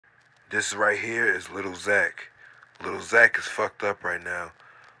This right here is Little Zach. Little Zach is fucked up right now.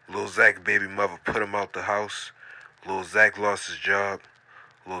 Little Zach baby mother put him out the house. Little Zach lost his job.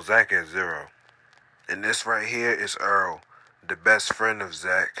 Little Zach at zero. And this right here is Earl, the best friend of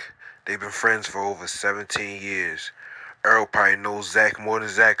Zach. They've been friends for over 17 years. Earl probably knows Zach more than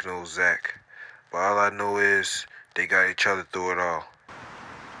Zach knows Zach. But all I know is they got each other through it all.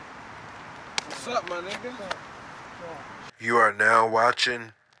 What's up, my nigga? You are now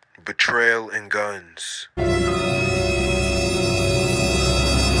watching Betrayal and Gunz.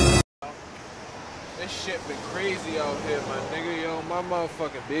 This shit been crazy out here, my nigga. Yo, my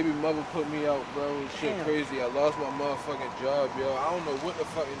motherfucking baby mother put me out, bro. Shit crazy. I lost my motherfucking job, yo. I don't know what to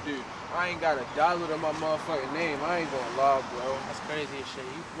fucking do. I ain't got $1 to my motherfucking name. I ain't gonna lie, bro. That's crazy as shit.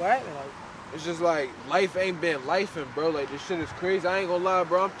 You what? Like, it's just like life ain't been lifing, bro. Like this shit is crazy. I ain't gonna lie,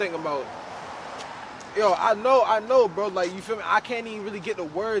 bro. I'm thinking about. Yo, I know, bro. Like, you feel me? I can't even really get the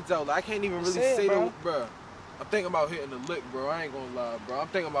words out. Like, I can't even really say the, bro. I'm thinking about hitting the lick, bro. I ain't gonna lie, bro. I'm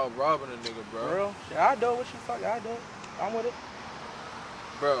thinking about robbing a nigga, bro. For real? Shit, I do what you fuck. I do. I'm with it.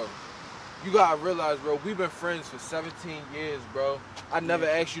 Bro, you gotta realize, bro, we've been friends for 17 years, bro. I never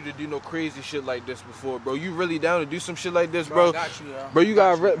asked you to do no crazy shit like this before, bro. You really down to do some shit like this, bro? I got you, yo. Bro, you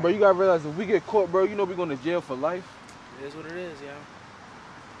gotta realize if we get caught, bro, you know we going to jail for life. It is what it is, yo.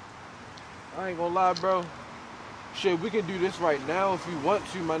 I ain't gonna lie, bro. Shit, we can do this right now if you want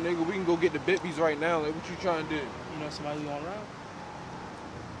to, my nigga. We can go get the bitbies right now. Like, what you trying to do? You know somebody we gonna rob?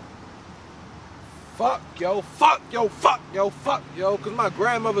 Fuck, yo, fuck, yo, fuck, yo, fuck, yo. Cause my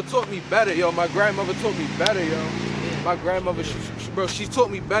grandmother taught me better, yo. My grandmother taught me better, yo. My grandmother, she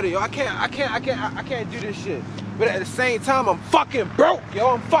taught me better, yo. I can't do this shit. But at the same time, I'm fucking broke,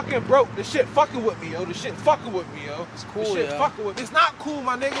 yo. I'm fucking broke. This shit fucking with me, yo. This shit fucking with me, yo. It's cool, this shit fucking with me. It's not cool,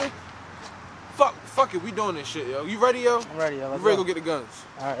 my nigga. Fuck it, we doing this shit, yo. You ready, yo? I'm ready, yo. Let's you ready to go get the guns?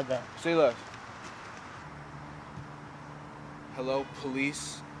 All right, bet. Say less. Hello,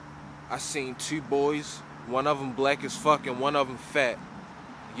 police. I seen 2 boys. One of them black as fuck and one of them fat.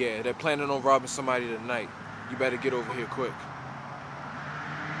 Yeah, they're planning on robbing somebody tonight. You better get over here quick.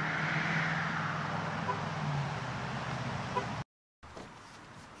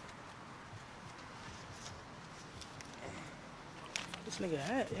 This nigga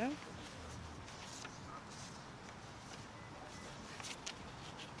hat, yeah.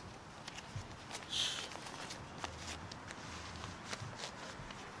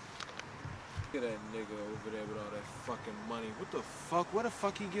 Look at that nigga over there with all that fucking money. What the fuck? Where the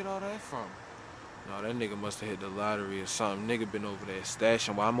fuck he get all that from? No, that nigga must have hit the lottery or something. Nigga been over there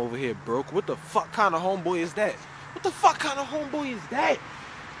stashing while I'm over here broke. What the fuck kind of homeboy is that? What the fuck kind of homeboy is that?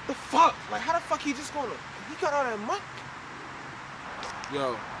 The fuck? Like, how the fuck he just gonna... He got all that money?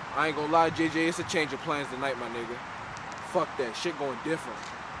 Yo, I ain't gonna lie, JJ. It's a change of plans tonight, my nigga. Fuck that. Shit going different.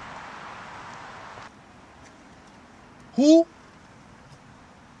 Who?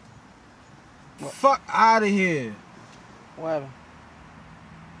 What? Fuck out of here. What happened?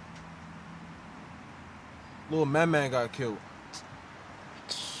 Little man got killed.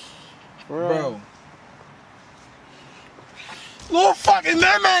 Bro. Little fucking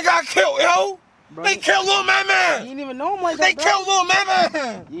man got killed, yo. Bro, they killed little man. You didn't even know him like that, They bro. killed little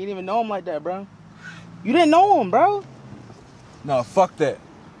man. You didn't even know him like that, bro. You didn't know him, bro. No, fuck that.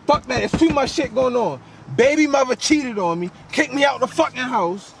 Fuck that. It's too much shit going on. Baby mother cheated on me, kicked me out the fucking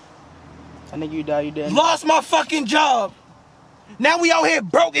house. I think you died, you dead. Lost my fucking job. Now we out here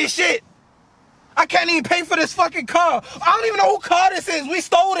broke as shit. I can't even pay for this fucking car. I don't even know who car this is. We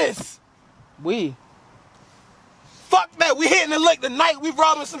stole this. We. Fuck that. We hitting the lick tonight. We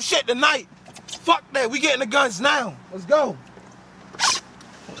robbing some shit tonight. Fuck that. We getting the guns now. Let's go.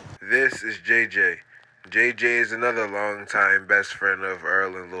 This is JJ. JJ is another longtime best friend of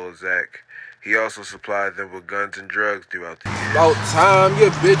Earl and Lil Zach. He also supplied them with guns and drugs throughout the years. About time, you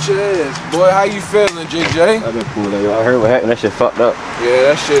bitch ass. Boy, how you feeling, JJ? I've been cool, yo. I heard what happened. That shit fucked up. Yeah,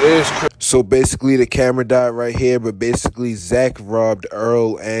 that shit is crazy. So basically, the camera died right here, but basically, Zach robbed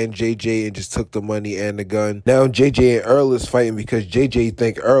Earl and JJ and just took the money and the gun. Now, JJ and Earl is fighting because JJ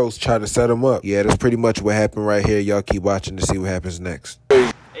think Earl's trying to set him up. Yeah, that's pretty much what happened right here. Y'all keep watching to see what happens next.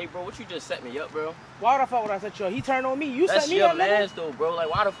 Hey, bro, what you just set me up, bro? Why the fuck would I set you up? He turned on me. You That's set me your up, nigga. man's though, bro.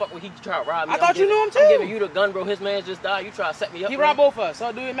 Like, why the fuck would he try to rob me? I thought you knew him too. I'm giving you the gun, bro. His man just died. You try to set me up. He bro. robbed both of us.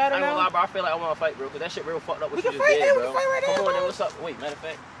 So do it matter I ain't now? gonna lie, bro. I feel like I want to fight, bro, because that shit real fucked up. What We you can just fight, did, man. bro. We can fight right Come now, on, bro. then what's up? Wait, matter of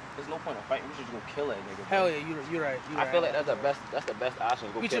fact, there's no point in fighting. We should just go kill that nigga, bro. Hell yeah, you're right. I feel like that's the best option.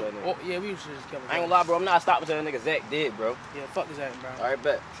 Go kill that nigga. Oh, yeah, we should just kill him. I ain't gonna lie, bro. I'm not stopping till that nigga Zach did, bro. Yeah, fuck his ass, bro. All right,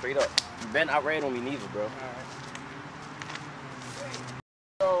 bet. Straight up. You better not raid on me neither, bro. All right.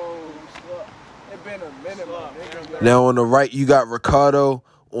 It been a minute, my nigga. Now on the right, you got Ricardo.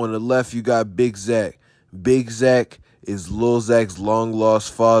 On the left, you got Big Zach. Big Zach is Lil Zach's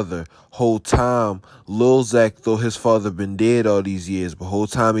long-lost father. Whole time, Lil Zach thought his father been dead all these years, but whole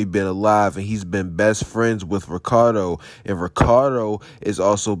time he been alive, and he's been best friends with Ricardo. And Ricardo is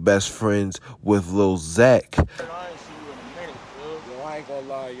also best friends with Lil Zach. Yo, I ain't gonna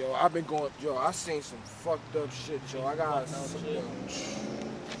lie, yo. I've been going, yo, I seen some fucked up shit, yo. I got some, yo.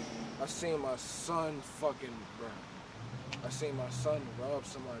 I seen my son fucking, bro. I seen my son rob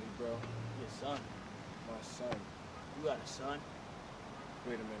somebody, bro. Your son. My son. You got a son?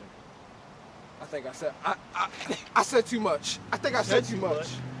 Wait a minute. I think I said, I said too much. I think I said too much.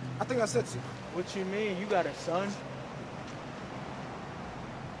 I think I said too much. What you mean? You got a son?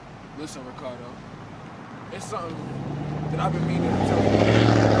 Listen, Ricardo. It's something that I've been meaning to tell you.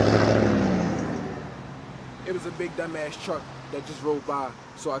 It was a big dumbass truck that just rolled by,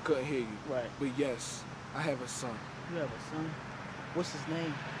 so I couldn't hear you. Right. But yes, I have a son. You have a son? What's his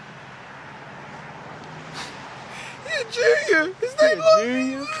name? He a junior. His name He a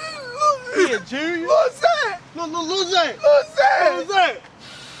junior? He a junior? Lil Zach. Lil Zach. Lil Zach. Lil Zach.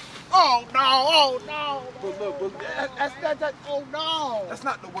 Oh no! Oh no! But look, that's Oh no! that's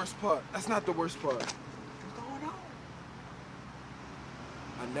not the worst part. That's not the worst part. What's going on?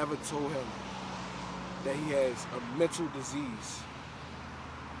 I never told him that he has a mental disease.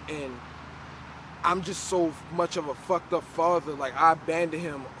 And I'm just so much of a fucked up father. Like, I abandoned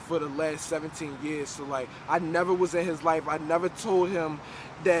him for the last 17 years. So, like, I never was in his life. I never told him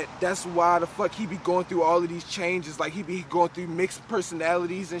that that's why the fuck he be going through all of these changes. Like, he be going through mixed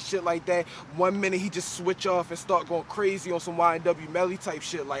personalities and shit like that. 1 minute he just switch off and start going crazy on some YNW Melly type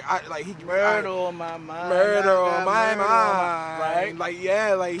shit. Like, he Murder on my mind. Murder on my mind. Right? Like,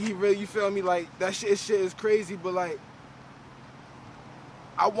 yeah, like, he really, you feel me? Like, that shit is crazy. But, like,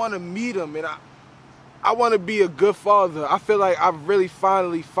 I want to meet him, and I want to be a good father. I feel like I really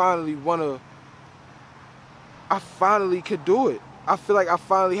finally want to. I finally could do it. I feel like I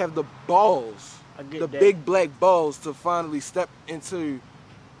finally have the balls, the big black balls to finally step into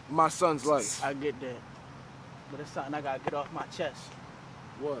my son's life. I get that. But it's something I got to get off my chest.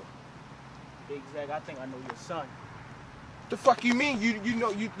 What? Big Zach, I think I know your son. The fuck you mean? You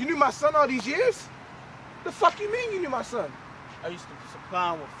knew my son all these years? The fuck you mean you knew my son? I used to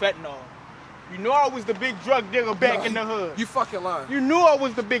supply him with fentanyl. You know I was the big drug dealer back in the hood. You fucking lying. You knew I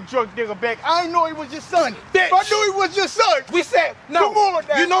was the big drug dealer back. I didn't know he was your son. Bitch. I knew he was your son. We said, no. Come on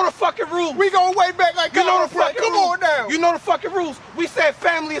now. You know the fucking rules. We going way back like you know the fucking Come rules. on now. You know the fucking rules. We said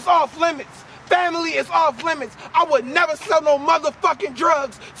family is off limits. Family is off limits. I would never sell no motherfucking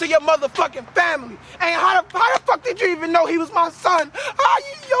drugs to your motherfucking family. And how the fuck did you even know he was my son?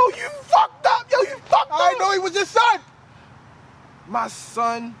 You fucked up. Yo, you fucked up. I didn't know he was your son. My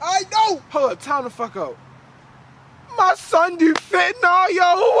son. I know. Hold up, time the fuck out. My son do fentanyl,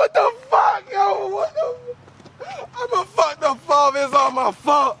 yo. What the fuck, yo? What the? I'm a fucked up father. It's all my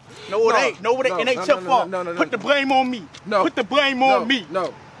fault. No, it ain't. No, it ain't your fault. No. Put the blame on me. No. Put the blame on me.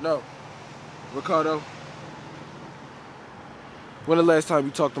 No. Ricardo. When the last time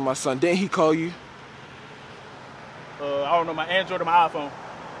you talked to my son? Didn't he call you? I don't know, my Android or my iPhone.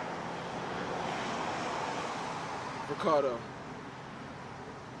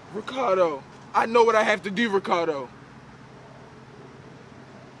 Ricardo, I know what I have to do, Ricardo.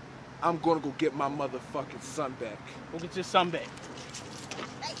 I'm gonna go get my motherfucking son back. Go get your son back.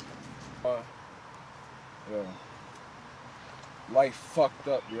 Yo. Life fucked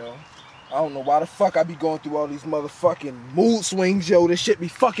up, yo. I don't know why the fuck I be going through all these motherfucking mood swings, yo. This shit be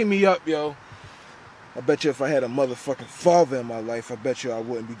fucking me up, yo. I bet you if I had a motherfucking father in my life, I bet you I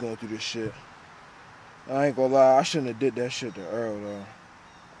wouldn't be going through this shit. I ain't gonna lie, I shouldn't have did that shit to Earl, though.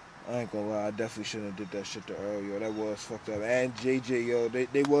 I ain't gonna lie, I definitely shouldn't have did that shit to Earl, yo. That was fucked up. And JJ, yo,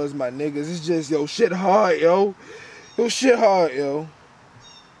 they was my niggas. It's just, yo, shit hard, yo. Yo, shit hard, yo.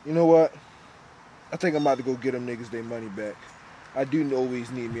 You know what? I think I'm about to go get them niggas their money back. I do always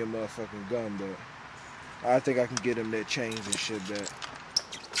need me a motherfucking gun, but I think I can get them their chains and shit back.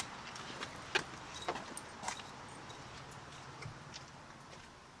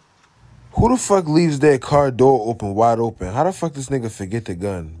 Who the fuck leaves their car door open, wide open? How the fuck this nigga forget the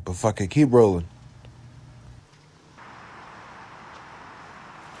gun? But fuck it, keep rolling.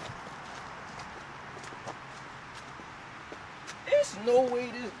 There's no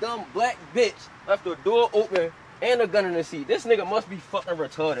way this dumb black bitch left the door open and a gun in the seat. This nigga must be fucking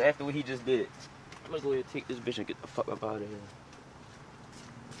retarded after what he just did. I'm gonna go ahead and take this bitch and get the fuck up out of here.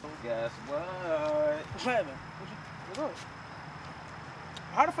 Guess what? What happened? What's up?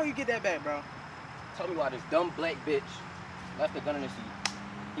 How the fuck you get that back, bro? Tell me why this dumb black bitch left the gun in the seat.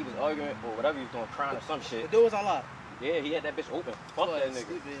 He was arguing or whatever he was doing, crying or some shit. The door was unlocked. Yeah, he had that bitch open. Fuck that nigga.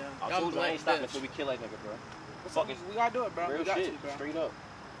 Stupid, I told you I ain't stopping until we kill that nigga, bro. Fuck it. We gotta do it, bro. Real We got shit, to, bro. straight up.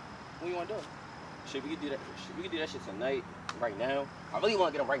 When you wanna do it? Shit, we can do that. Shit, we can do that shit tonight, right now. I really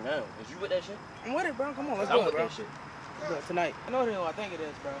want to get him right now. Is you with that shit? I'm with it, bro. Come on, let's I'm do it, with bro. that shit. Let's do it tonight. I know who I think it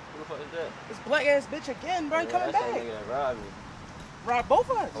is, bro. Who the fuck is that? This black ass bitch again, bro. He coming that's back. that nigga that robbed me. Rob both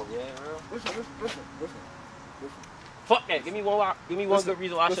of us. Oh yeah, bro. Listen. Fuck that. Give me one good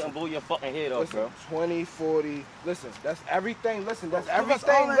reason why I shouldn't blow your fucking head off, bro. 20, 40. Listen, that's everything. Listen, that's Give us all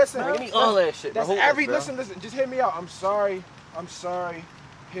everything. that, Listen, bro. Give me all that shit, bro. that's Hold every. up, bro. Listen. Just hear me out. I'm sorry.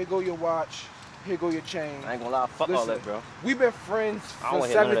 Here go your watch. Here go your chain. I ain't gonna lie. Fuck all that, bro. We've been friends I for don't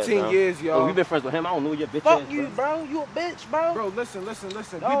wanna hear none of that, 17 bro. years, y'all. Oh, we been friends with him. I don't know your bitch Fuck ass, you, bro. You a bitch, bro. Bro, listen. No,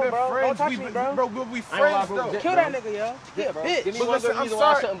 We've been bro. Don't friends. touch We've me, been, bro. we I ain't gonna friends lie, bro. though. Kill that nigga, yo. He a bro. bitch. Give me But one listen, good I'm reason why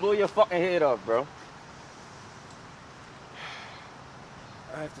I sorry. shouldn't blow your fucking head off, bro.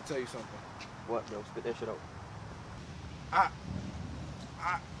 I have to tell you something. What, bro? Spit that shit out.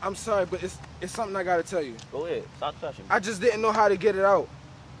 I'm sorry, but it's something I gotta tell you. Go ahead. Stop touching me. I just didn't know how to get it out.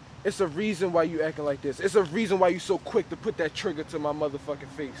 It's a reason why you acting like this. It's a reason why you so quick to put that trigger to my motherfucking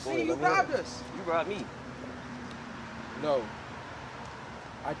face. See, you robbed us. You robbed me. No.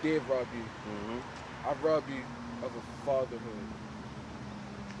 I did rob you. Mm-hmm. I robbed you of a fatherhood.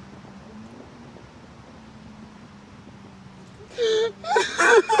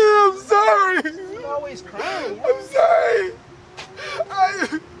 I'm sorry. You always crying. I'm sorry.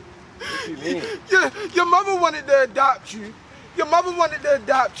 What you mean? Your mother wanted to adopt you. Your mother wanted to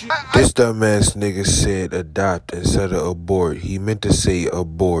adopt you. This dumbass nigga said adopt instead of abort. He meant to say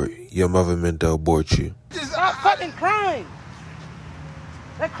abort. Your mother meant to abort you. Stop fucking crying.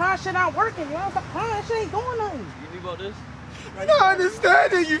 That crying shit not working, yo. Stop crying. That shit ain't doing nothing. You knew about this? You don't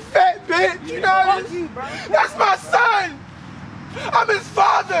understand it, you fat bitch. You know Fuck you, bro. That's my son. I'm his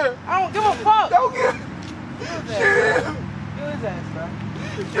father. I don't give a fuck. Don't get Kill his ass, bro.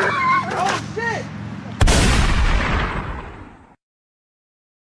 Oh, shit.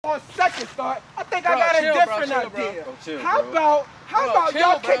 On second thought, I think Bro, I got chill, a bro, different chill, bro. idea. Bro, chill, How bro. about Bro, chill,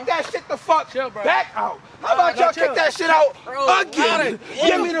 y'all bro. kick that shit the fuck Chill, bro. back out? How about bro, y'all chill. kick that shit out Bro, again? What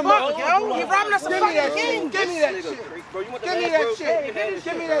Give me the the fuck, money. yo? You robbing us Give me fucking that again. shit. Give me that Nigga, shit. bro, you want the Give me bag, that bro? shit. You can have this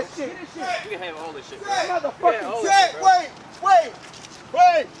Give me shit, that bro. shit. You can have all this shit, bro. Motherfucking all shit. this shit,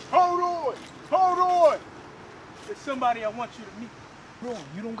 Wait. Hold on. There's somebody I want you to meet. Bro,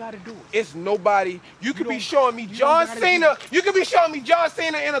 you don't gotta do it. It's nobody. You could be don't- showing me you John don't gotta Cena. You could be showing me John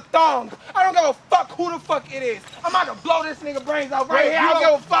Cena in a thong. I don't give a fuck who the fuck it is. I'm about to blow this nigga brains out right here. I don't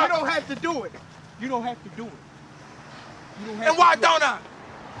give a fuck. You don't have to do it. You don't have to do it. You don't have And why to don't I? I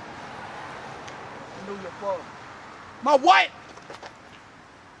know your father. My what?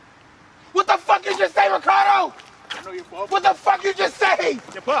 What the fuck you just say, Ricardo? I know your father. What the fuck you just say?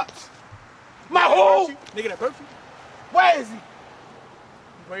 Your pops. My who? Nigga that burped you? Where is he?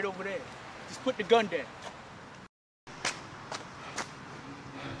 Right over there. Just put the gun down.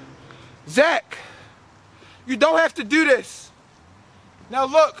 Zach, you don't have to do this. Now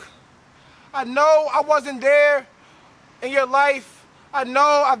look, I know I wasn't there in your life. I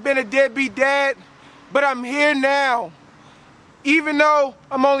know I've been a deadbeat dad, but I'm here now. Even though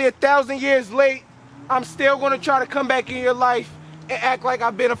I'm only 1,000 years late, I'm still gonna try to come back in your life and act like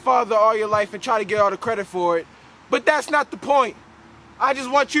I've been a father all your life and try to get all the credit for it. But that's not the point. I just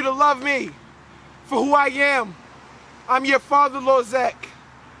want you to love me for who I am. I'm your father-in-law, Zach.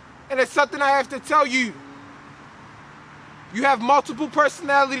 And it's something I have to tell you. You have multiple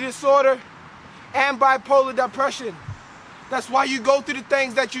personality disorder and bipolar depression. That's why you go through the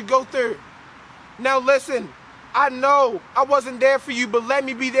things that you go through. Now listen, I know I wasn't there for you, but let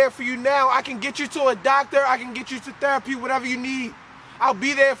me be there for you now. I can get you to a doctor, I can get you to therapy, whatever you need. I'll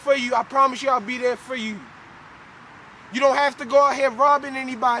be there for you. I promise you I'll be there for you. You don't have to go out here robbing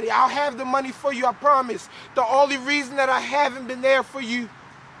anybody. I'll have the money for you, I promise. The only reason that I haven't been there for you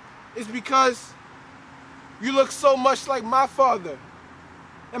is because you look so much like my father.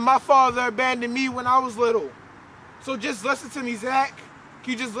 And my father abandoned me when I was little. So just listen to me, Zach.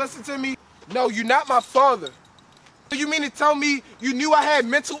 Can you just listen to me? No, you're not my father. You mean to tell me you knew I had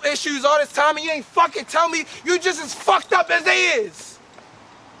mental issues all this time and you ain't fucking tell me you just as fucked up as they is?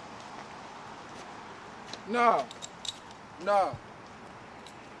 No.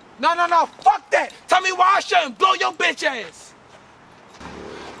 No, fuck that! Tell me why I shouldn't blow your bitch ass!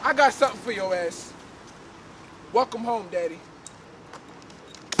 I got something for your ass. Welcome home, Daddy.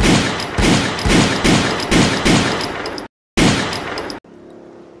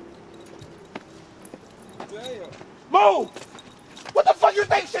 Damn. Move! What the fuck you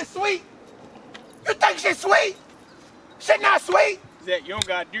think shit sweet? You think shit sweet? Shit not sweet? Zach, you don't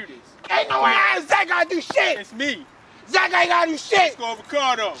gotta do this. Ain't no way Zach gotta do shit! It's me. Zach ain't gotta do shit. Let's go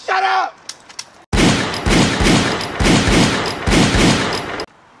avocado. Shut up.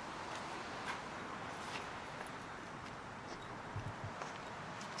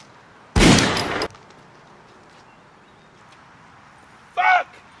 Fuck!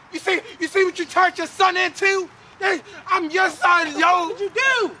 You see what you turned your son into? Hey, I'm your son, yo. What'd you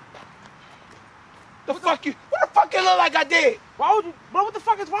do? What the fuck you look like I did? Why would you, bro? What the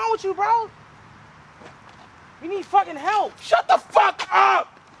fuck is wrong with you, bro? We need fucking help. Shut the fuck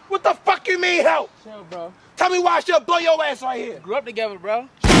up! What the fuck you mean help? Chill, bro. Tell me why I should blow your ass right here. Grew up together, bro.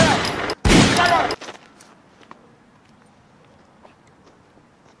 Shut up! Shut up!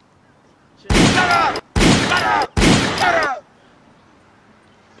 Shut up! Shut up! Shut up!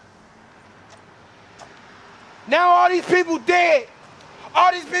 Now all these people dead.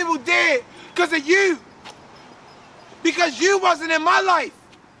 All these people dead because of you. Because you wasn't in my life.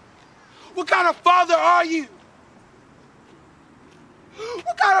 What kind of father are you?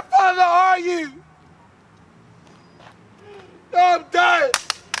 What kind of father are you? No, I'm done.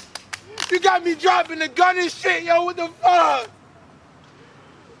 You got me dropping the gun and shit, yo, what the fuck?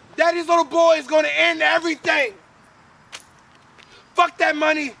 Daddy's little boy is gonna end everything. Fuck that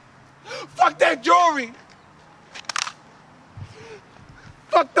money. Fuck that jewelry.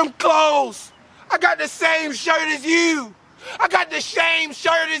 Fuck them clothes. I got the same shirt as you. I got the same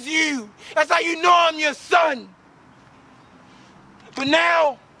shirt as you. That's how you know I'm your son. But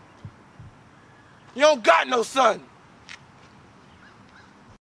now, you don't got no son.